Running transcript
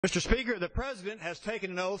Mr. Speaker, the President has taken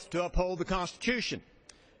an oath to uphold the Constitution,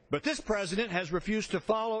 but this President has refused to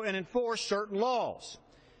follow and enforce certain laws.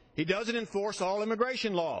 He doesn't enforce all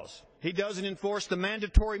immigration laws. He doesn't enforce the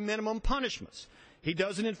mandatory minimum punishments. He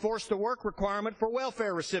doesn't enforce the work requirement for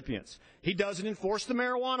welfare recipients. He doesn't enforce the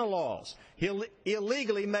marijuana laws. He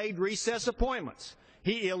illegally made recess appointments.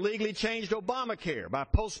 He illegally changed Obamacare by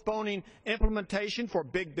postponing implementation for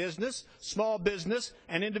big business, small business,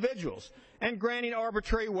 and individuals, and granting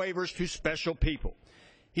arbitrary waivers to special people.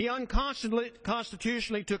 He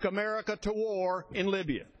unconstitutionally took America to war in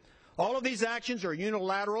Libya. All of these actions are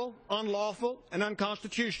unilateral, unlawful, and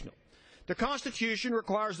unconstitutional. The Constitution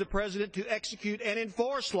requires the President to execute and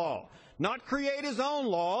enforce law, not create his own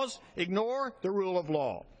laws, ignore the rule of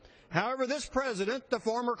law. However, this President, the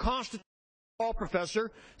former constitutional law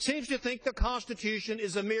professor, seems to think the Constitution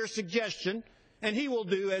is a mere suggestion and he will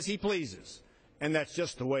do as he pleases. And that's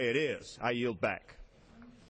just the way it is. I yield back.